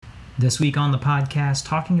This week on the podcast,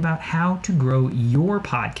 talking about how to grow your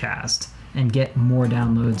podcast and get more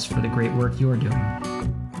downloads for the great work you're doing.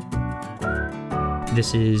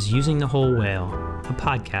 This is Using the Whole Whale, a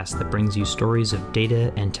podcast that brings you stories of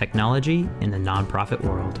data and technology in the nonprofit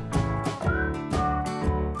world.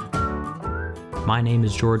 My name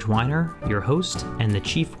is George Weiner, your host and the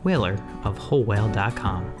chief whaler of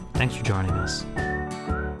WholeWhale.com. Thanks for joining us.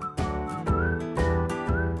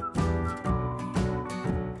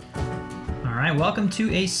 Welcome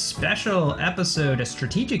to a special episode, a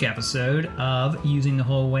strategic episode of Using the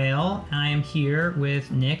Whole Whale. I am here with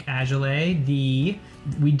Nick Agelay,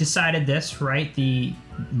 we decided this, right? The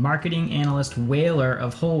marketing analyst whaler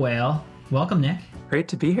of Whole Whale. Welcome, Nick. Great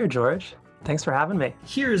to be here, George. Thanks for having me.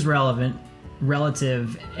 Here is relevant,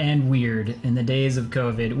 relative, and weird in the days of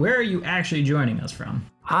COVID. Where are you actually joining us from?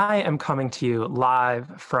 I am coming to you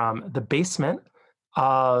live from the basement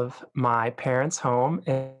of my parents' home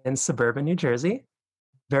in suburban New Jersey.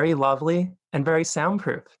 Very lovely and very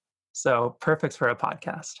soundproof. So perfect for a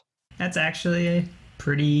podcast. That's actually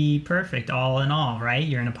pretty perfect all in all, right?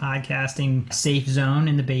 You're in a podcasting safe zone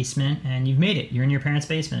in the basement and you've made it. You're in your parents'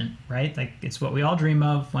 basement, right? Like it's what we all dream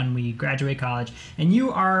of when we graduate college. And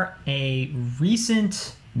you are a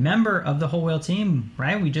recent member of the Whole Whale team,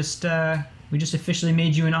 right? We just officially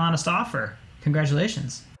made you an honest offer.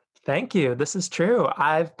 Congratulations. Thank you. This is true.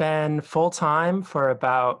 I've been full-time for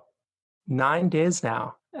about 9 days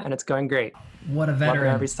now, and it's going great. What a veteran.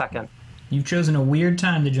 Loving every second. You've chosen a weird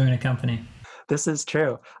time to join a company. This is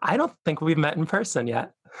true. I don't think we've met in person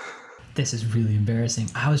yet. This is really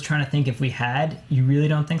embarrassing. I was trying to think if we had. You really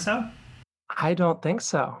don't think so? I don't think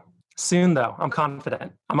so. Soon, though. I'm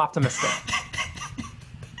confident. I'm optimistic.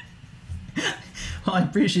 Well, I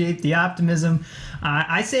appreciate the optimism.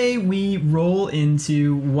 I say we roll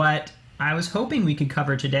into what I was hoping we could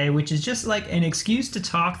cover today, which is just like an excuse to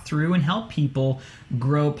talk through and help people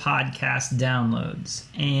grow podcast downloads.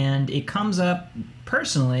 And it comes up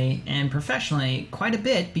personally and professionally quite a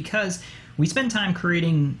bit because we spend time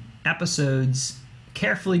creating episodes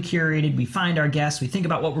carefully curated. We find our guests, we think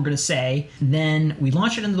about what we're going to say, then we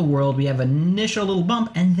launch it into the world, we have an initial little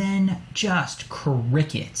bump, and then just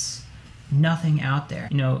crickets. Nothing out there.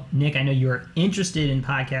 You know, Nick, I know you're interested in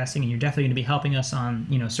podcasting and you're definitely going to be helping us on,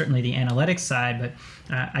 certainly the analytics side, but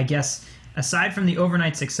I guess aside from the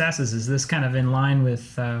overnight successes, is this kind of in line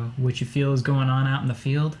with what you feel is going on out in the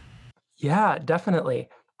field? Yeah, definitely.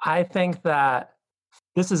 I think that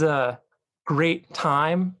this is a great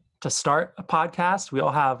time to start a podcast. We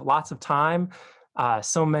all have lots of time.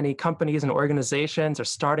 So many companies and organizations are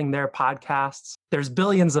starting their podcasts. There's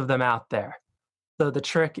billions of them out there. So the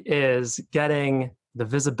trick is getting the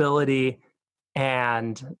visibility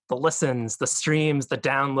and the listens, the streams, the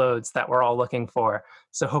downloads that we're all looking for.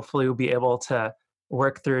 So hopefully we'll be able to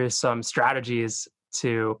work through some strategies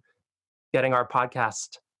to getting our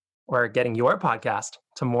podcast or getting your podcast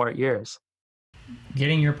to more ears.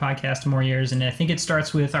 Getting your podcast to more ears. And I think it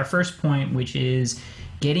starts with our first point, which is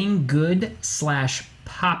getting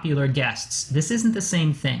good/popular guests. This isn't the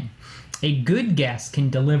same thing. A good guest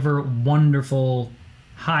can deliver wonderful,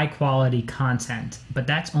 high-quality content, but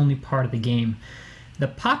that's only part of the game. The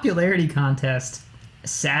popularity contest,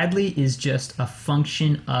 sadly, is just a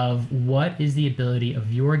function of what is the ability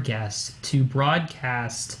of your guests to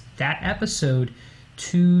broadcast that episode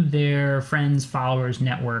to their friends, followers,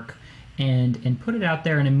 network, and put it out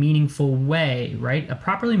there in a meaningful way, right? A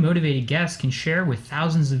properly motivated guest can share with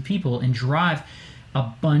thousands of people and drive a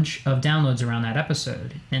bunch of downloads around that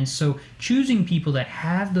episode. And so choosing people that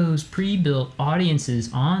have those pre-built audiences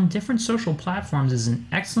on different social platforms is an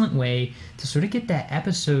excellent way to sort of get that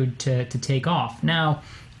episode to take off. Now,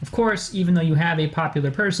 of course, even though you have a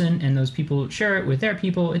popular person and those people share it with their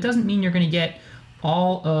people, it doesn't mean you're going to get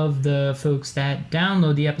all of the folks that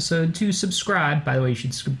download the episode to subscribe. By the way, you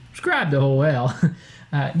should subscribe to Whole Whale.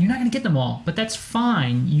 You're not going to get them all, but that's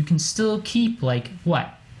fine. You can still keep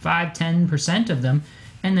 5-10% of them,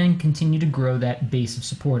 and then continue to grow that base of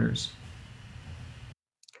supporters.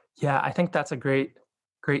 Yeah, I think that's a great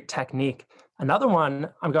technique. Another one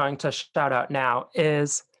I'm going to shout out now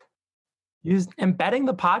is embedding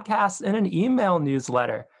the podcast in an email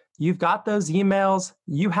newsletter. You've got those emails,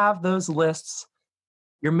 you have those lists,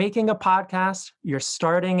 you're making a podcast, you're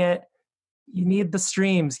starting it, you need the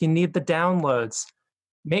streams, you need the downloads.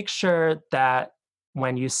 Make sure that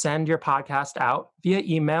when you send your podcast out via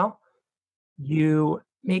email, you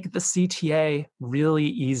make the CTA really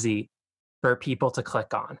easy for people to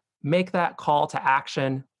click on. Make that call to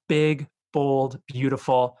action big, bold,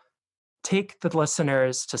 beautiful. Take the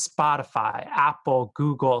listeners to Spotify, Apple,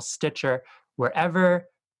 Google, Stitcher, wherever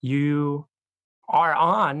you are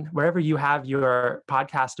on wherever you have your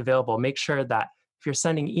podcast available, make sure that if you're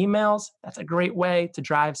sending emails, that's a great way to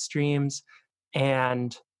drive streams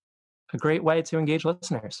and a great way to engage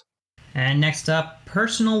listeners. And next up,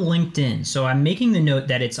 personal LinkedIn. So I'm making the note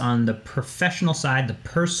that it's on the professional side, the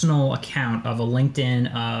personal account of a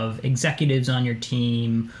LinkedIn of executives on your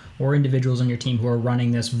team or individuals on your team who are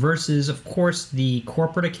running this versus, of course, the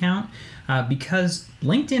corporate account. Because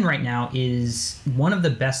LinkedIn right now is one of the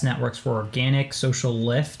best networks for organic social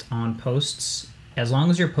lift on posts, as long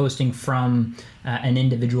as you're posting from an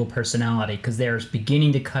individual personality, because they're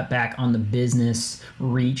beginning to cut back on the business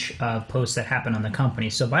reach of posts that happen on the company.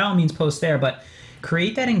 So by all means, post there, but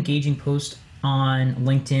create that engaging post on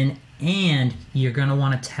LinkedIn, and you're going to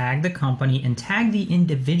want to tag the company and tag the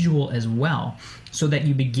individual as well, so that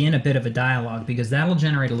you begin a bit of a dialogue, because that'll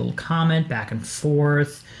generate a little comment back and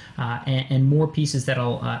forth and more pieces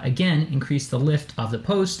that'll, again, increase the lift of the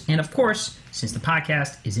post. And of course, since the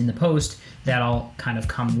podcast is in the post, that'll kind of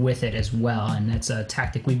come with it as well. And that's a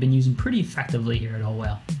tactic we've been using pretty effectively here at Whole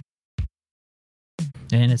Whale.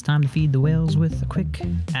 And it's time to feed the whales with a quick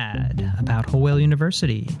ad about Whole Whale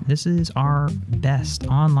University. This is our best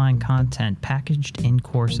online content packaged in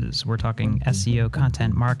courses. We're talking SEO,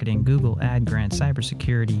 content marketing, Google Ad Grants,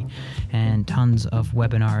 cybersecurity, and tons of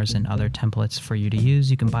webinars and other templates for you to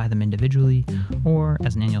use. You can buy them individually or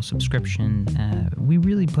as an annual subscription. We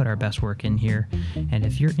really put our best work in here. And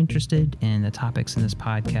if you're interested in the topics in this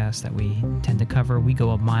podcast that we tend to cover, we go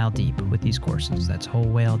a mile deep with these courses. That's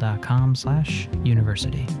wholewhale.com/university.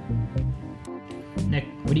 Nick,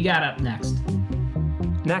 what do you got up next?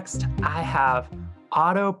 Next, I have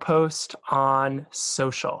auto post on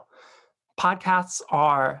social. Podcasts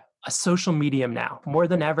are a social medium now. More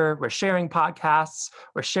than ever, we're sharing podcasts,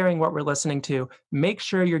 we're sharing what we're listening to. Make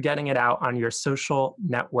sure you're getting it out on your social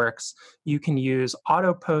networks. You can use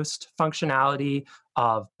auto post functionality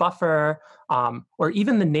of Buffer, or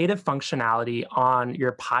even the native functionality on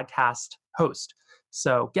your podcast host.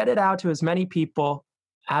 So get it out to as many people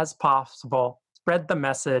as possible, spread the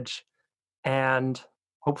message, and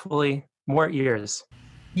hopefully more ears.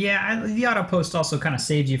 Yeah, the auto post also kind of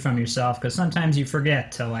saves you from yourself, because sometimes you forget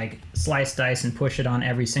to like slice, dice, and push it on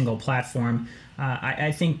every single platform.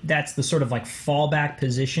 I think that's the sort of like fallback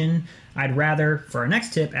position. I'd rather, for our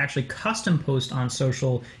next tip, actually custom post on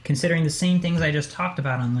social, considering the same things I just talked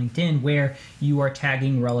about on LinkedIn, where you are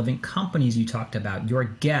tagging relevant companies you talked about, your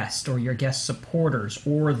guest or your guest supporters,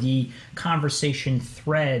 or the conversation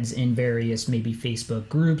threads in various maybe Facebook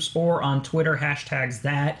groups or on Twitter hashtags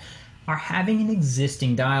that are having an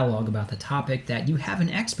existing dialogue about the topic that you have an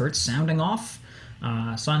expert sounding off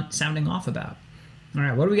about. All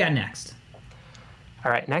right, what do we got next?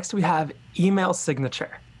 All right, next we have email signature.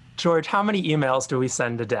 George, how many emails do we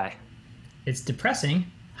send a day? It's depressing.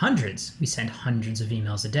 Hundreds. We send hundreds of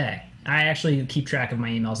emails a day. I actually keep track of my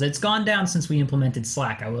emails. It's gone down since we implemented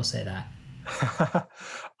Slack, I will say that.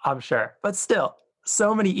 I'm sure. But still,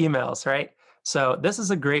 so many emails, right? So this is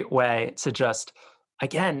a great way to just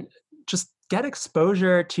get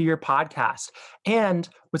exposure to your podcast. And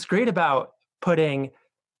what's great about putting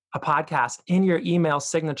a podcast in your email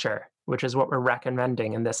signature, which is what we're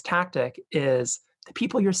recommending in this tactic, is the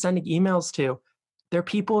people you're sending emails to, they're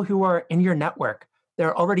people who are in your network.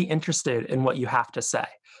 They're already interested in what you have to say.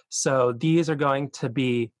 So these are going to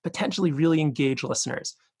be potentially really engaged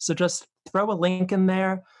listeners. So just throw a link in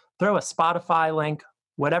there, throw a Spotify link,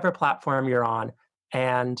 whatever platform you're on,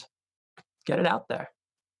 and get it out there.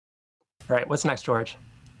 All right, what's next, George?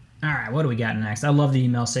 All right, what do we got next? I love the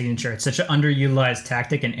email signature. It's such an underutilized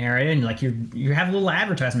tactic and area, and like you have a little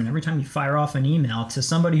advertisement every time you fire off an email to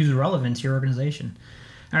somebody who's relevant to your organization.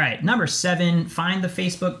 All right, number 7, find the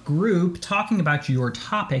Facebook group talking about your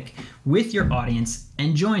topic with your audience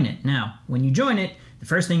and join it. Now, when you join it, the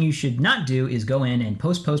first thing you should not do is go in and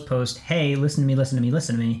post, hey, listen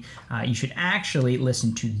to me. You should actually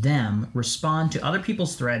listen to them, respond to other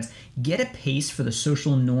people's threads, get a pace for the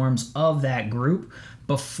social norms of that group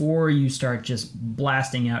before you start just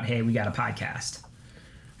blasting out, hey, we got a podcast.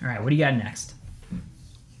 All right, what do you got next?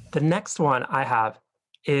 The next one I have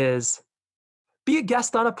is be a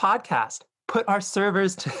guest on a podcast. Put our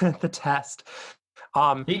servers to the test.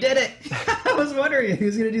 He did it. I was wondering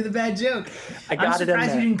who's going to do the bad joke. I got it in there. I'm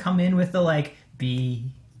surprised you didn't come in with the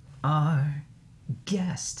be our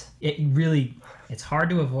guest. It's hard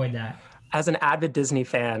to avoid that. As an avid Disney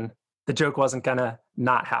fan, the joke wasn't going to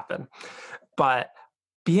not happen. But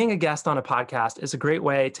being a guest on a podcast is a great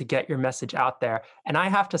way to get your message out there. And I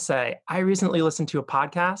have to say, I recently listened to a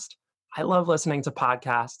podcast. I love listening to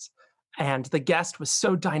podcasts. And the guest was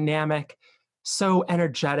so dynamic, so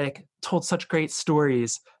energetic, told such great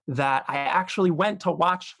stories that I actually went to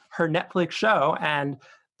watch her Netflix show. And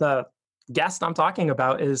the guest I'm talking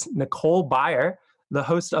about is Nicole Byer, the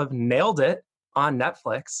host of Nailed It on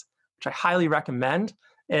Netflix, which I highly recommend.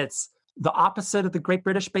 It's the opposite of the Great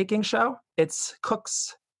British Baking Show. It's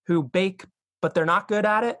cooks who bake, but they're not good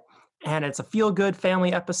at it. And it's a feel-good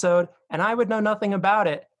family episode. And I would know nothing about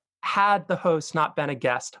it had the host not been a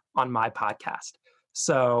guest on my podcast.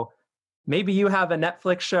 So maybe you have a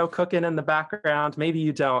Netflix show cooking in the background, maybe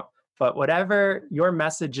you don't, but whatever your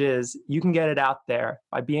message is, you can get it out there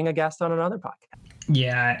by being a guest on another podcast.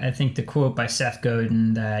 Yeah, I think the quote by Seth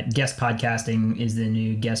Godin that guest podcasting is the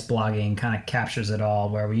new guest blogging kind of captures it all,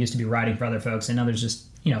 where we used to be writing for other folks, and now there's just,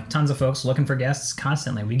 tons of folks looking for guests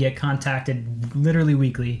constantly. We get contacted literally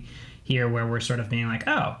weekly here where we're sort of being like,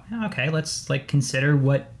 oh, okay, let's consider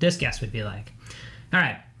what this guest would be like. All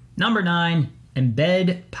right, number 9,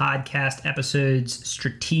 embed podcast episodes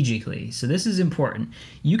strategically. So this is important.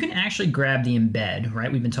 You can actually grab the embed,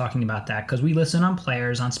 right? We've been talking about that because we listen on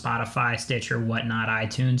players on Spotify, Stitcher, whatnot,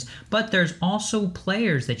 iTunes, but there's also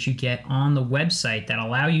players that you get on the website that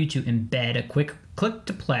allow you to embed a quick click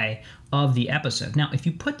to play of the episode. Now, if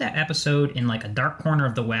you put that episode in like a dark corner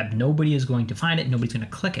of the web, nobody is going to find it, nobody's going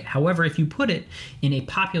to click it. However, if you put it in a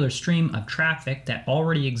popular stream of traffic that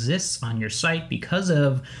already exists on your site because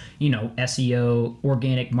of, SEO,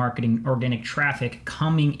 organic marketing, organic traffic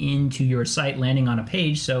coming into your site, landing on a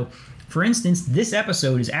page. So, for instance, this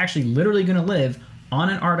episode is actually literally going to live on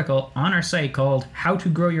an article on our site called How to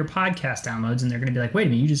Grow Your Podcast Downloads, and they're going to be like, wait a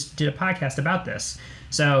minute, you just did a podcast about this.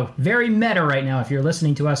 So very meta right now if you're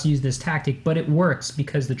listening to us use this tactic, but it works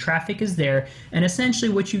because the traffic is there, and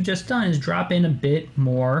essentially what you've just done is drop in a bit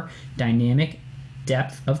more dynamic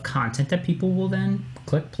depth of content that people will then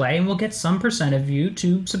click play, and we'll get some percent of you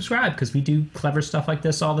to subscribe because we do clever stuff like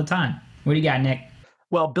this all the time. What do you got, Nick?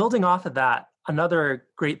 Well, building off of that, another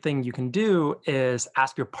great thing you can do is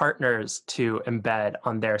ask your partners to embed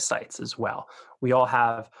on their sites as well. We all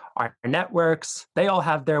have our networks. They all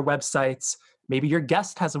have their websites. Maybe your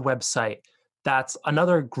guest has a website. That's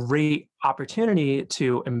another great opportunity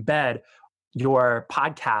to embed your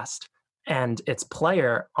podcast and its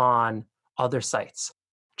player on other sites,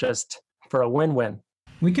 just for a win-win.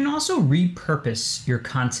 We can also repurpose your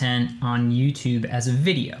content on YouTube as a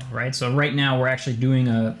video, right? So right now we're actually doing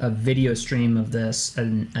a video stream of this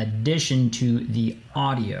in addition to the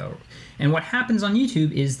audio. And what happens on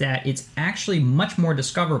YouTube is that it's actually much more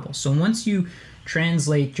discoverable. So once you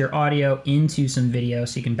translate your audio into some video,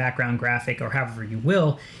 so you can background graphic or however you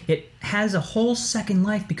will, it has a whole second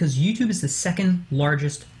life because YouTube is the second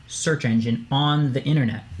largest search engine on the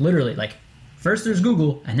internet. Literally, first there's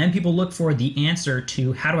Google, and then people look for the answer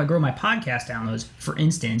to how do I grow my podcast downloads, for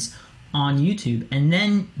instance, on YouTube. And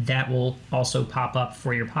then that will also pop up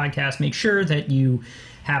for your podcast. Make sure that you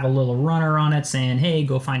have a little runner on it saying, hey,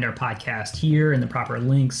 go find our podcast here and the proper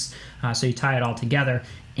links. So you tie it all together.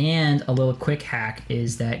 And a little quick hack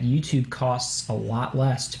is that YouTube costs a lot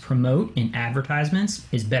less to promote in advertisements,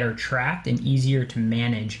 is better tracked and easier to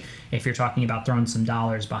manage if you're talking about throwing some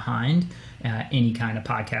dollars behind any kind of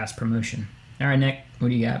podcast promotion. All right, Nick, what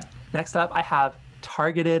do you got? Next up, I have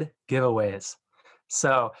targeted giveaways.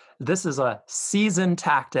 So this is a seasoned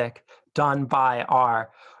tactic done by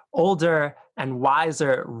our older and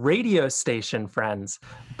wiser radio station friends.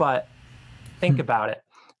 But think about it.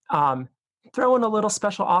 Throw in a little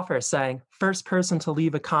special offer saying, first person to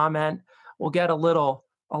leave a comment will get a little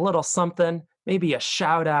something, maybe a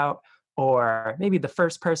shout out, or maybe the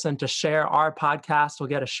first person to share our podcast will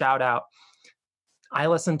get a shout out. I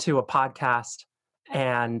listen to a podcast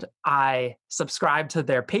and I subscribe to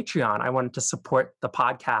their Patreon. I wanted to support the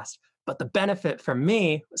podcast, but the benefit for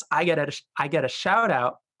me was I get a shout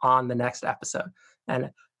out on the next episode. And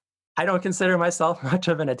I don't consider myself much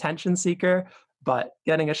of an attention seeker, but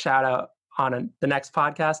getting a shout out on the next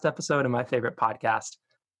podcast episode of my favorite podcast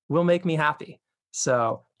will make me happy.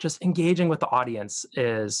 So just engaging with the audience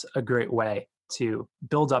is a great way to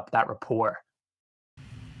build up that rapport.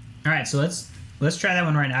 All right, so let's try that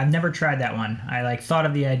one right now. I've never tried that one. I thought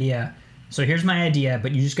of the idea. So here's my idea,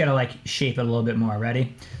 but you just got to shape it a little bit more.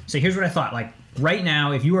 Ready? So here's what I thought. Right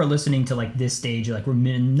now, if you are listening to this stage, we're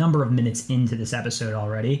a number of minutes into this episode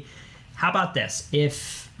already. How about this?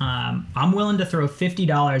 If I'm willing to throw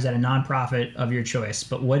 $50 at a nonprofit of your choice,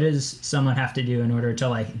 but what does someone have to do in order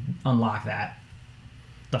to unlock that?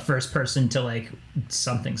 The first person to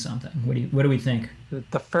something. What do we think?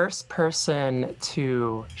 The first person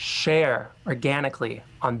to share organically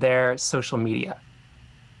on their social media.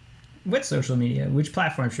 What social media? Which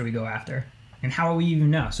platform should we go after? And how will we even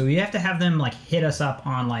know? So we have to have them hit us up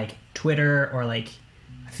on Twitter or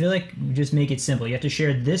I feel like we just make it simple. You have to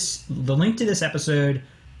share the link to this episode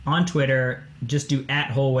on Twitter. Just do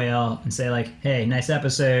 @WholeWhale and say like, hey, nice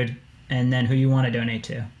episode, and then who you want to donate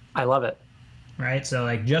to. I love it. Right? So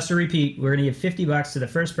like, just to repeat, we're going to give $50 to the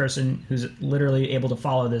first person who's literally able to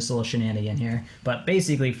follow this little shenanigan here. But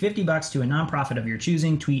basically $50 to a nonprofit of your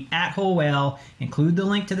choosing. Tweet @WholeWhale, include the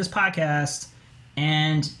link to this podcast,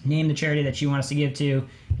 and name the charity that you want us to give to.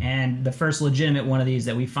 And the first legitimate one of these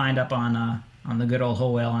that we find up on the good old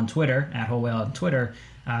Whole Whale on Twitter, @WholeWhale on Twitter,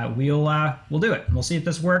 we'll do it. We'll see if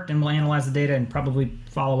this worked, and we'll analyze the data and probably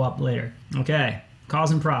follow up later. Okay,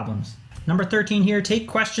 causing problems. Number 13 here, take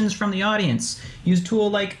questions from the audience. Use a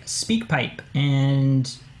tool like SpeakPipe,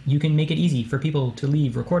 and you can make it easy for people to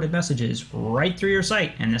leave recorded messages right through your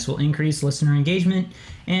site, and this will increase listener engagement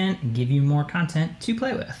and give you more content to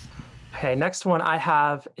play with. Okay, next one I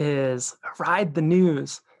have is ride the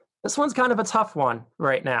news. This one's kind of a tough one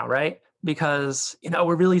right now, right? Because,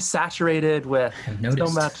 we're really saturated with so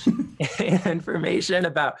much information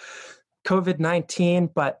about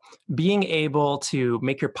COVID-19, but being able to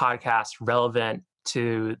make your podcast relevant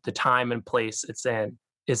to the time and place it's in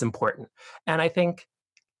is important. And I think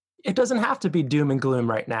it doesn't have to be doom and gloom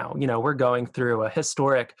right now. We're going through a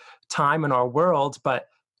historic time in our world, but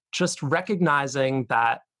just recognizing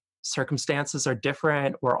that circumstances are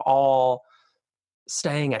different, we're all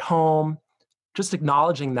staying at home, just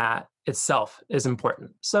acknowledging that itself is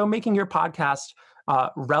important. So making your podcast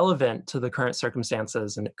relevant to the current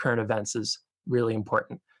circumstances and current events is really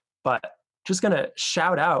important. But just going to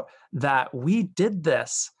shout out that we did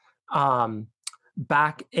this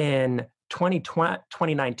back in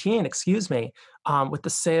 2019, with the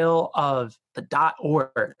sale of the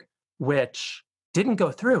 .org, which didn't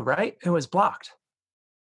go through, right? It was blocked.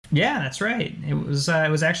 Yeah, that's right. It was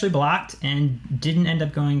actually blocked and didn't end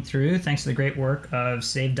up going through, thanks to the great work of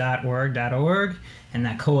save.org.org and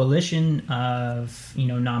that coalition of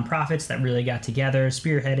nonprofits that really got together,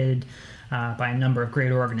 spearheaded by a number of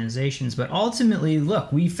great organizations. But ultimately,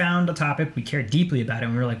 look, we found a topic, we cared deeply about it,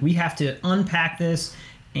 and we were like, we have to unpack this.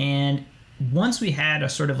 And once we had a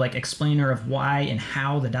sort of like explainer of why and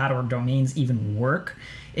how the .org domains even work,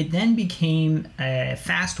 it then became a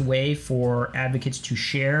fast way for advocates to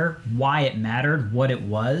share why it mattered, what it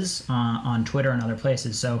was on Twitter and other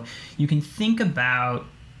places. So you can think about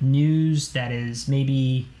news that is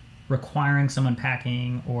maybe requiring some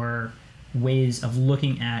unpacking or ways of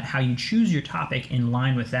looking at how you choose your topic in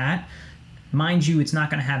line with that. Mind you, it's not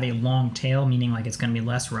going to have a long tail, meaning like it's going to be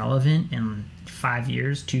less relevant in 5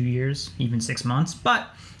 years, 2 years, even 6 months. But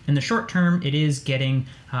in the short term, it is getting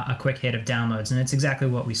a quick hit of downloads, and it's exactly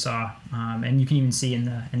what we saw. And you can even see in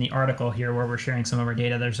the article here where we're sharing some of our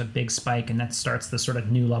data, there's a big spike, and that starts the sort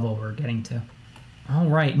of new level we're getting to. All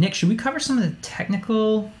right, Nick, should we cover some of the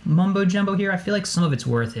technical mumbo jumbo here? I feel like some of it's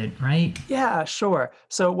worth it, right? Yeah, sure.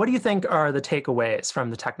 So what do you think are the takeaways from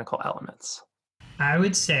the technical elements? I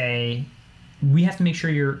would say we have to make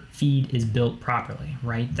sure your feed is built properly,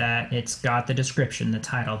 right? That it's got the description, the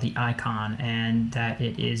title, the icon, and that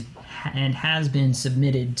it is and has been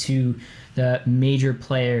submitted to the major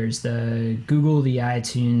players, the Google, the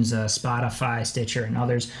iTunes, Spotify, Stitcher, and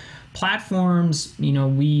others. Platforms,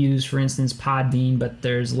 we use, for instance, Podbean, but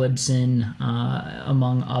there's Libsyn,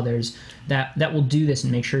 among others, that will do this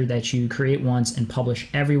and make sure that you create once and publish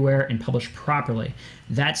everywhere and publish properly.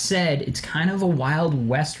 That said, it's kind of a wild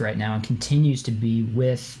west right now and continues to be,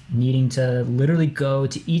 with needing to literally go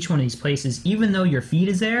to each one of these places. Even though your feed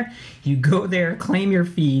is there, you go there, claim your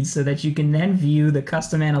feed so that you can then view the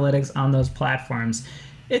custom analytics on those platforms.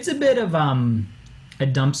 It's a bit of a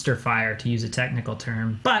dumpster fire, to use a technical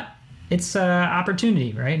term, but it's an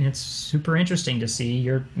opportunity, right? And it's super interesting to see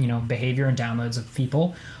your, behavior and downloads of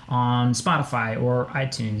people on Spotify or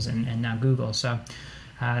iTunes and now Google. So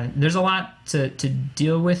there's a lot to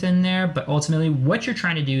deal with in there, but ultimately what you're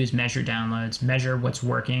trying to do is measure downloads, measure what's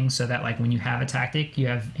working, so that like when you have a tactic, you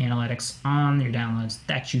have analytics on your downloads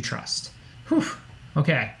that you trust. Whew.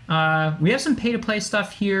 Okay, we have some pay-to-play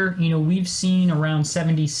stuff here. We've seen around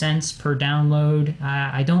 70 cents per download.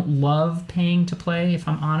 I don't love paying to play, if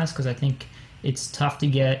I'm honest, because I think it's tough to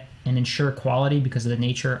get and ensure quality because of the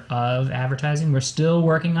nature of advertising. We're still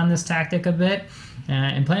working on this tactic a bit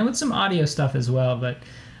and playing with some audio stuff as well, but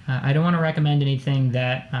I don't want to recommend anything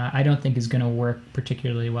that I don't think is going to work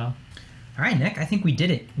particularly well. All right, Nick, I think we did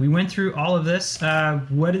it. We went through all of this.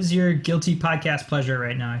 What is your guilty podcast pleasure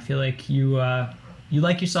right now? I feel like you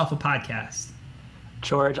like yourself a podcast.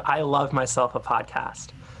 George, I love myself a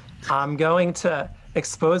podcast. I'm going to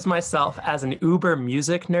expose myself as an uber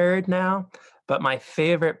music nerd now, but my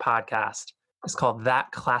favorite podcast is called That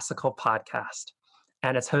Classical Podcast.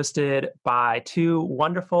 and it's hosted by two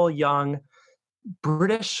wonderful young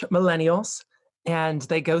British millennials. And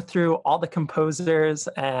they go through all the composers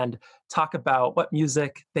and talk about what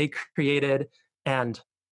music they created. And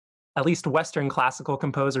at least Western classical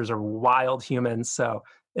composers are wild humans. So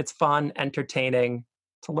it's fun, entertaining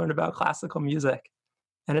to learn about classical music.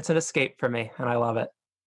 And it's an escape for me, and I love it.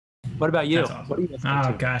 What about you? That's awesome. What are you listening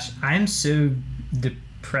to? Gosh, I'm so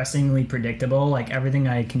depressingly predictable. Like everything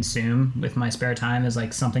I consume with my spare time is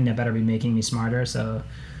like something that better be making me smarter. So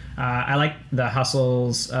I like The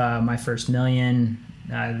Hustle's My First Million.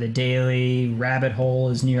 The Daily Rabbit Hole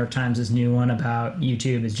is New York Times' new one about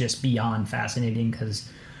YouTube is just beyond fascinating because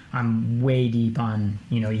I'm way deep on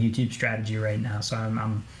YouTube strategy right now. So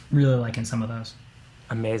I'm really liking some of those.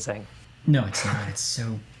 Amazing. No, it's not. It's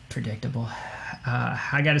so predictable.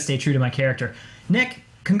 I got to stay true to my character. Nick,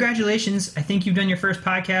 congratulations. I think you've done your first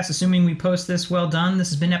podcast. Assuming we post this, well done. This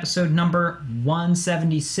has been episode number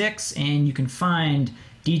 176, and you can find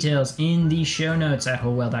details in the show notes at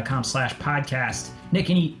wholewhale.com/podcast.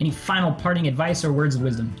 Nick, any final parting advice or words of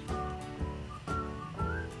wisdom?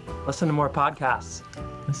 Listen to more podcasts.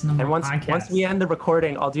 Listen to more podcasts. Once we end the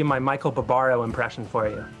recording, I'll do my Michael Barbaro impression for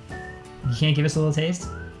you. You can't give us a little taste?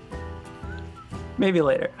 Maybe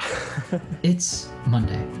later. It's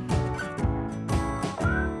Monday.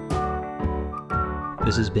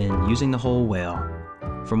 This has been Using the Whole Whale.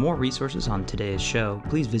 For more resources on today's show,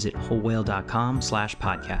 please visit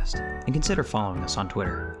wholewhale.com/podcast and consider following us on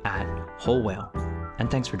Twitter @wholewhale.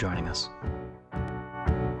 And thanks for joining us.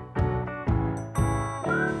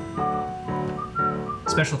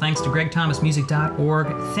 Special thanks to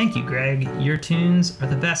GregThomasMusic.org. Thank you, Greg. Your tunes are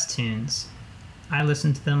the best tunes. I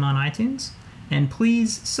listen to them on iTunes. And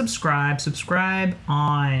please subscribe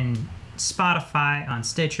on Spotify, on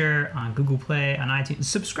Stitcher, on Google Play, on iTunes.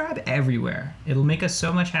 Subscribe everywhere. It'll make us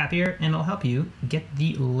so much happier, and it'll help you get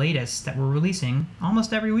the latest that we're releasing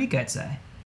almost every week, I'd say.